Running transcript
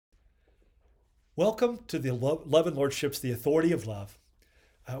Welcome to the Love and Lordship's The Authority of Love,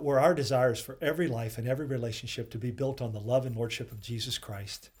 where our desire is for every life and every relationship to be built on the love and Lordship of Jesus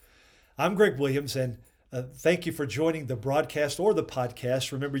Christ. I'm Greg Williams, and thank you for joining the broadcast or the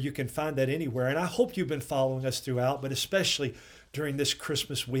podcast. Remember, you can find that anywhere, and I hope you've been following us throughout, but especially during this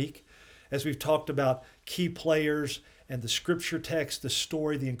Christmas week, as we've talked about key players and the scripture text, the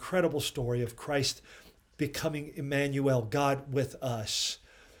story, the incredible story of Christ becoming Emmanuel, God with us.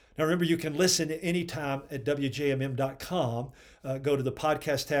 Now, remember, you can listen anytime at WJMM.com. Go to the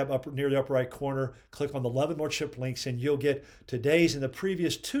podcast tab up near the upper right corner, click on the Love and Lordship links, and you'll get today's and the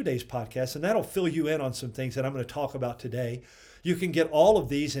previous 2 days podcast, and that'll fill you in on some things that I'm going to talk about today. You can get all of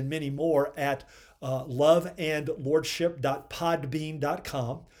these and many more at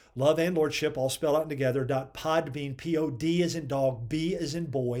loveandlordship.podbean.com. Love and Lordship, all spelled out together, .podbean, P-O-D as in dog, B as in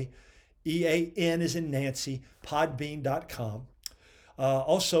boy, E-A-N as in Nancy, podbean.com.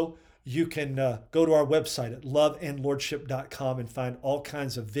 Also, you can go to our website at loveandlordship.com and find all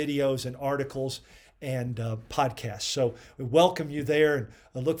kinds of videos and articles and podcasts. So we welcome you there, and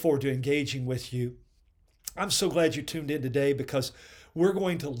I look forward to engaging with you. I'm so glad you tuned in today because we're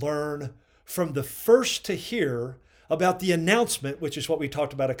going to learn from the first to hear about the announcement, which is what we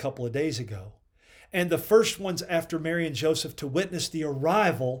talked about a couple of days ago, and the first ones after Mary and Joseph to witness the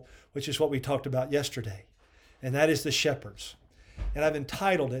arrival, which is what we talked about yesterday, and that is the shepherds. And I've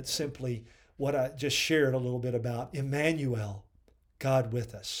entitled it simply what I just shared a little bit about, Emmanuel, God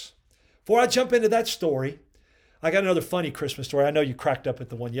with us. Before I jump into that story, I got another funny Christmas story. I know you cracked up at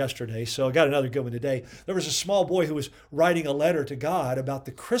the one yesterday, so I got another good one today. There was a small boy who was writing a letter to God about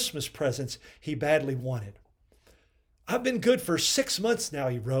the Christmas presents he badly wanted. I've been good for 6 months now,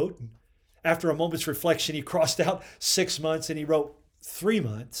 he wrote. And after a moment's reflection, he crossed out 6 months and he wrote 3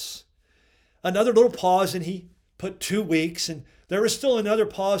 months. Another little pause and he put 2 weeks, and there was still another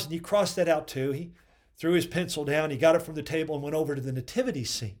pause and he crossed that out too. He threw his pencil down, he got it from the table and went over to the nativity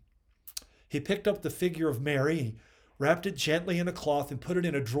scene. He picked up the figure of Mary, he wrapped it gently in a cloth and put it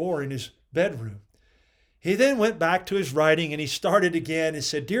in a drawer in his bedroom. He then went back to his writing and he started again and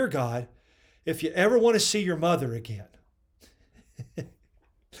said, "Dear God, if you ever want to see your mother again."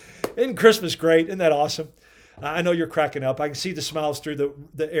 Isn't Christmas great? Isn't that awesome? I know you're cracking up. I can see the smiles through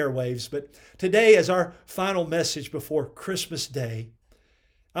the airwaves. But today, as our final message before Christmas Day,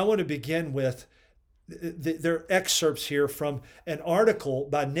 I want to begin with there are excerpts here from an article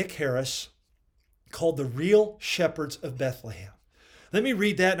by Nick Harris called "The Real Shepherds of Bethlehem." Let me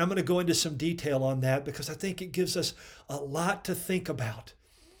read that, and I'm going to go into some detail on that because I think it gives us a lot to think about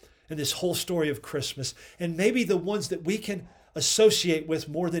in this whole story of Christmas, and maybe the ones that we can associate with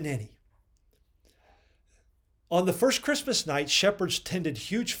more than any. On the first Christmas night, shepherds tended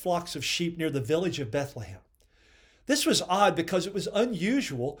huge flocks of sheep near the village of Bethlehem. This was odd because it was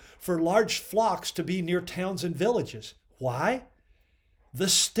unusual for large flocks to be near towns and villages. Why? The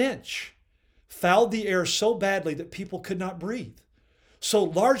stench fouled the air so badly that people could not breathe. So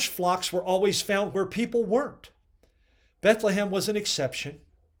large flocks were always found where people weren't. Bethlehem was an exception.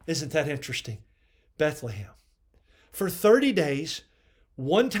 Isn't that interesting? Bethlehem. For 30 days,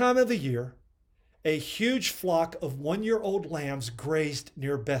 one time of the year, a huge flock of 1-year-old lambs grazed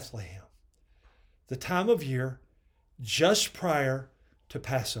near Bethlehem, the time of year just prior to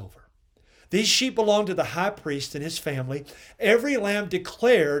Passover. These sheep belonged to the high priest and his family. Every lamb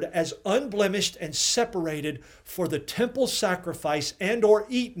declared as unblemished and separated for the temple sacrifice and or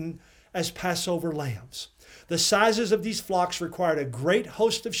eaten as Passover lambs. The sizes of these flocks required a great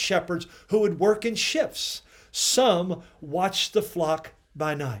host of shepherds who would work in shifts. Some watched the flock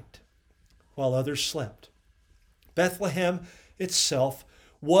by night, while others slept. Bethlehem itself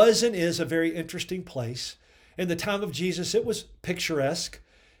was and is a very interesting place. In the time of Jesus, it was picturesque.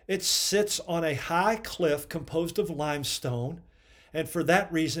 It sits on a high cliff composed of limestone, and for that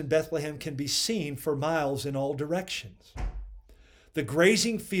reason, Bethlehem can be seen for miles in all directions. The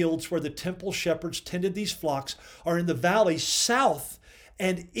grazing fields where the temple shepherds tended these flocks are in the valley south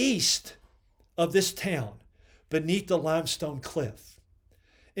and east of this town, beneath the limestone cliff.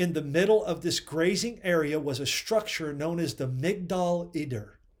 In the middle of this grazing area was a structure known as the Migdal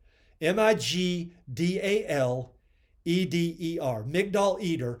Eder. M-I-G-D-A-L-E-D-E-R. Migdal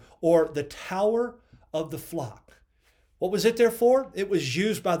Eder, or the Tower of the Flock. What was it there for? It was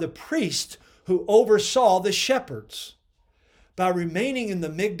used by the priest who oversaw the shepherds. By remaining in the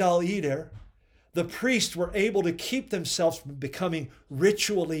Migdal Eder, the priests were able to keep themselves from becoming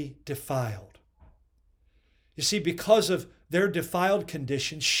ritually defiled. You see, because of their defiled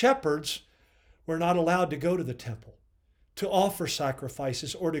condition, shepherds were not allowed to go to the temple. to offer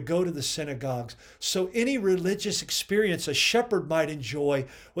sacrifices or to go to the synagogues. So any religious experience a shepherd might enjoy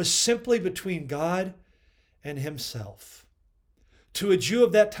was simply between God and himself. To a Jew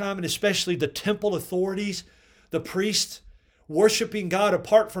of that time, and especially the temple authorities, the priests, worshiping God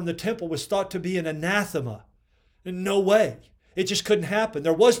apart from the temple was thought to be an anathema. No way. It just couldn't happen.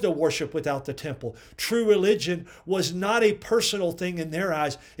 There was no worship without the temple. True religion was not a personal thing in their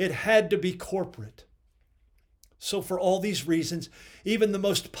eyes. It had to be corporate. So for all these reasons, even the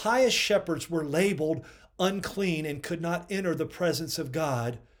most pious shepherds were labeled unclean and could not enter the presence of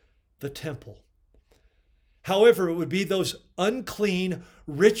God, the temple. However, it would be those unclean,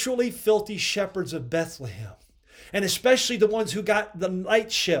 ritually filthy shepherds of Bethlehem, and especially the ones who got the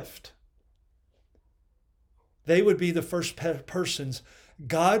night shift. They would be the first persons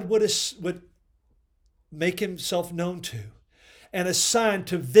God would make himself known to and assign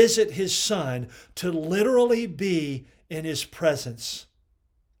to visit his son, to literally be in his presence.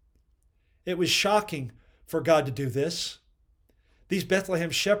 It was shocking for God to do this. These Bethlehem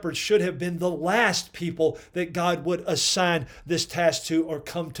shepherds should have been the last people that God would assign this task to or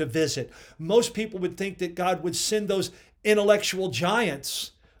come to visit. Most people would think that God would send those intellectual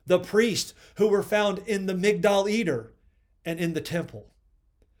giants, the priests who were found in the Migdal Eder and in the temple.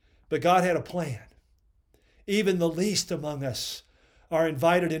 But God had a plan. Even the least among us are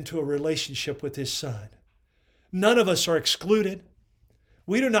invited into a relationship with his son. None of us are excluded.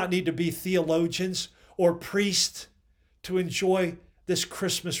 We do not need to be theologians or priests to enjoy this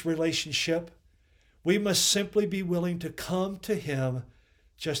Christmas relationship. We must simply be willing to come to him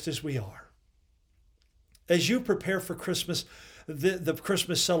just as we are. As you prepare for Christmas, the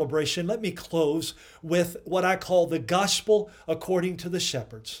Christmas celebration, let me close with what I call the gospel according to the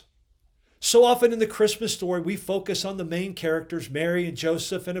shepherds. So often in the Christmas story, we focus on the main characters, Mary and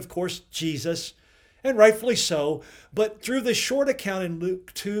Joseph, and of course, Jesus, and rightfully so. But through the short account in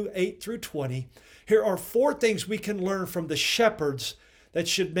Luke 2:8-20, here are 4 things we can learn from the shepherds that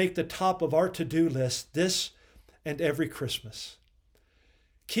should make the top of our to-do list this and every Christmas.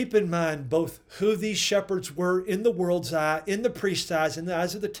 Keep in mind both who these shepherds were in the world's eye, in the priest's eyes, in the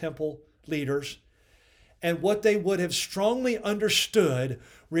eyes of the temple leaders, and what they would have strongly understood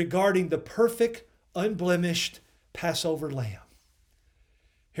regarding the perfect, unblemished Passover lamb.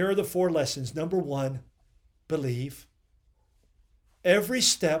 Here are the 4 lessons. Number 1, believe. Every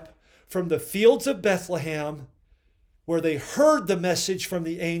step from the fields of Bethlehem, where they heard the message from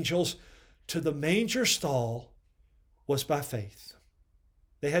the angels, to the manger stall was by faith.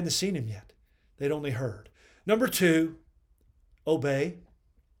 They hadn't seen him yet. They'd only heard. Number 2, obey.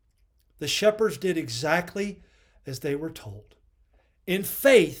 The shepherds did exactly as they were told. In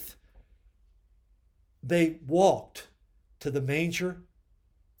faith, they walked to the manger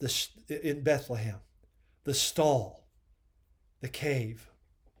in Bethlehem, the stall, the cave.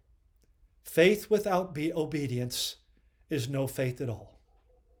 Faith without obedience is no faith at all.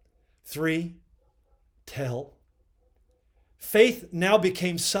 3, tell. Faith now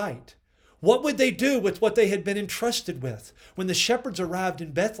became sight. What would they do with what they had been entrusted with? When the shepherds arrived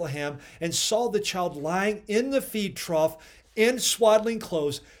in Bethlehem and saw the child lying in the feed trough in swaddling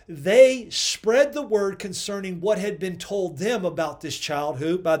clothes, they spread the word concerning what had been told them about this child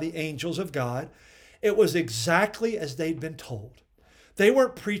who, by the angels of God, it was exactly as they'd been told. They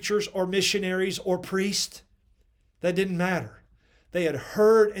weren't preachers or missionaries or priests. That didn't matter. They had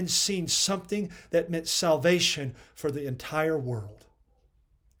heard and seen something that meant salvation for the entire world.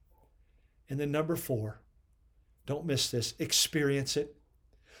 And then number 4, don't miss this, experience it.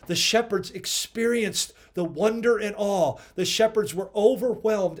 The shepherds experienced the wonder and awe. The shepherds were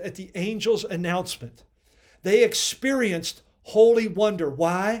overwhelmed at the angel's announcement. They experienced holy wonder.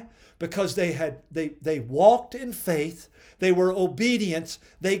 Why? Because they walked in faith. They were obedient.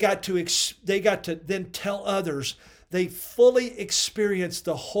 They got to then tell others. They fully experienced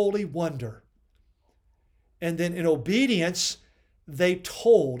the holy wonder. And then in obedience, they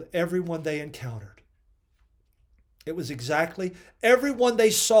told everyone they encountered. It was exactly everyone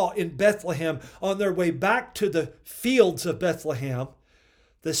they saw in Bethlehem on their way back to the fields of Bethlehem,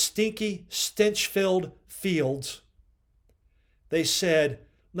 the stinky, stench-filled fields. They said,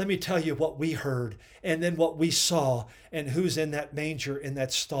 let me tell you what we heard and then what we saw and who's in that manger, in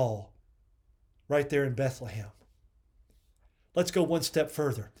that stall, right there in Bethlehem. Let's go one step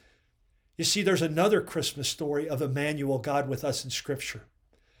further. You see, there's another Christmas story of Emmanuel, God with us in Scripture.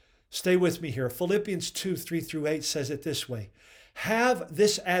 Stay with me here. Philippians 2:3-8 says it this way. Have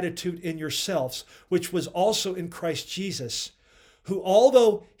this attitude in yourselves, which was also in Christ Jesus, who,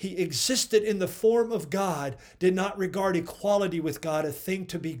 although he existed in the form of God, did not regard equality with God a thing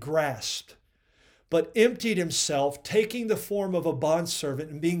to be grasped, but emptied himself, taking the form of a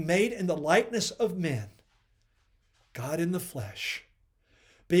bondservant and being made in the likeness of men, God in the flesh.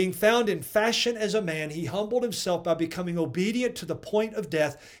 Being found in fashion as a man, he humbled himself by becoming obedient to the point of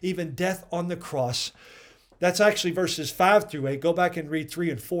death, even death on the cross. That's actually verses 5 through 8. Go back and read 3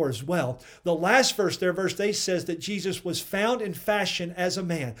 and 4 as well. The last verse there, verse 8, says that Jesus was found in fashion as a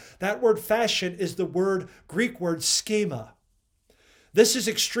man. That word fashion is the Greek word schema. This is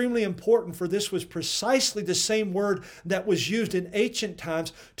extremely important, for this was precisely the same word that was used in ancient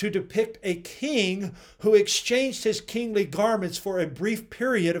times to depict a king who exchanged his kingly garments for a brief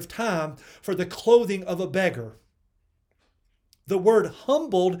period of time for the clothing of a beggar. The word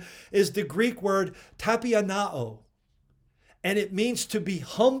humbled is the Greek word tapianao, and it means to be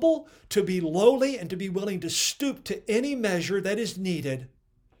humble, to be lowly, and to be willing to stoop to any measure that is needed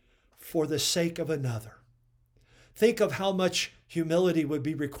for the sake of another. Think of how much humility would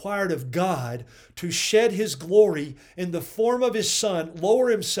be required of God to shed his glory in the form of his Son, lower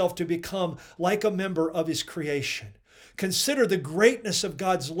himself to become like a member of his creation. Consider the greatness of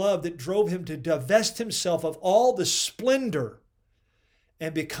God's love that drove him to divest himself of all the splendor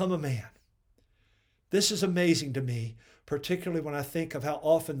and become a man. This is amazing to me, particularly when I think of how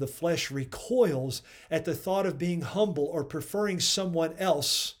often the flesh recoils at the thought of being humble or preferring someone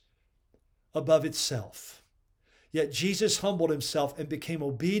else above itself. Yet Jesus humbled himself and became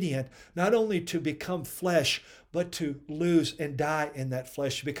obedient, not only to become flesh, but to lose and die in that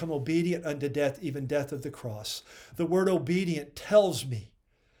flesh, to become obedient unto death, even death of the cross. The word obedient tells me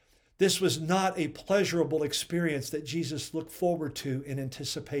this was not a pleasurable experience that Jesus looked forward to in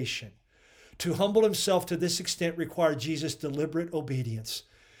anticipation. To humble himself to this extent required Jesus' deliberate obedience.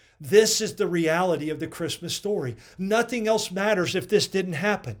 This is the reality of the Christmas story. Nothing else matters if this didn't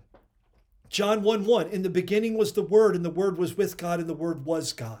happen. John 1:1, in the beginning was the Word, and the Word was with God, and the Word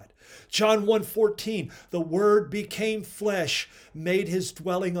was God. John 1:14, the Word became flesh, made his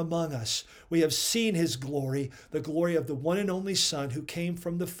dwelling among us. We have seen his glory, the glory of the one and only Son who came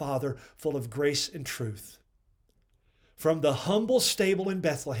from the Father, full of grace and truth. From the humble stable in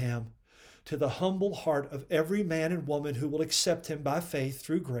Bethlehem to the humble heart of every man and woman who will accept him by faith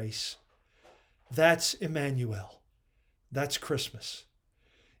through grace, that's Emmanuel. That's Christmas.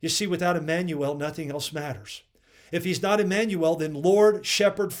 You see, without Emmanuel, nothing else matters. If he's not Emmanuel, then Lord,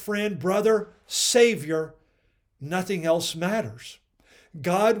 shepherd, friend, brother, Savior, nothing else matters.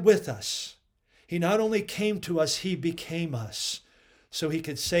 God with us. He not only came to us, he became us so he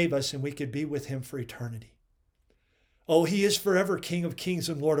could save us and we could be with him for eternity. Oh, he is forever King of kings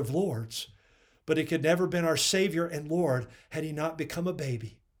and Lord of lords, but he could never have been our Savior and Lord had he not become a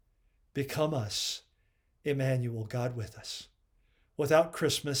baby, become us, Emmanuel, God with us. Without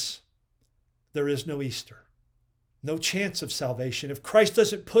Christmas, there is no Easter, no chance of salvation. If Christ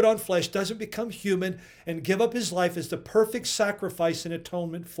doesn't put on flesh, doesn't become human, and give up his life as the perfect sacrifice and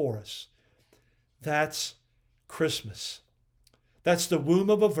atonement for us, that's Christmas. That's the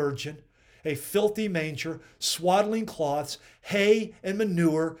womb of a virgin, a filthy manger, swaddling cloths, hay and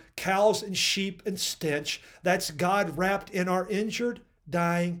manure, cows and sheep and stench. That's God wrapped in our injured,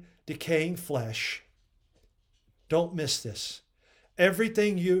 dying, decaying flesh. Don't miss this.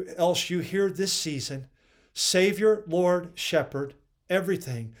 Everything else you hear this season, Savior, Lord, Shepherd,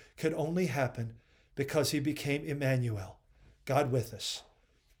 everything could only happen because he became Emmanuel, God with us.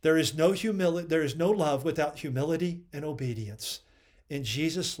 There is no love without humility and obedience in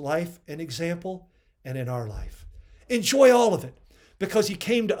Jesus' life and example and in our life. Enjoy all of it because he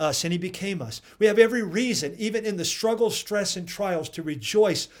came to us and he became us. We have every reason, even in the struggle, stress, and trials, to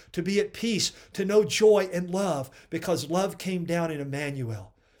rejoice, to be at peace, to know joy and love, because love came down in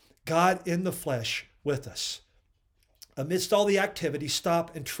Emmanuel, God in the flesh with us. Amidst all the activity,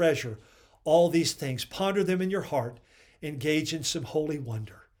 stop and treasure all these things. Ponder them in your heart. Engage in some holy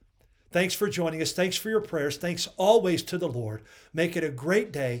wonder. Thanks for joining us. Thanks for your prayers. Thanks always to the Lord. Make it a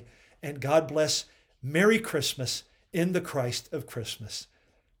great day, and God bless. Merry Christmas in the Christ of Christmas.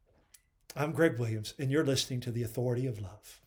 I'm Greg Williams, and you're listening to The Authority of Love.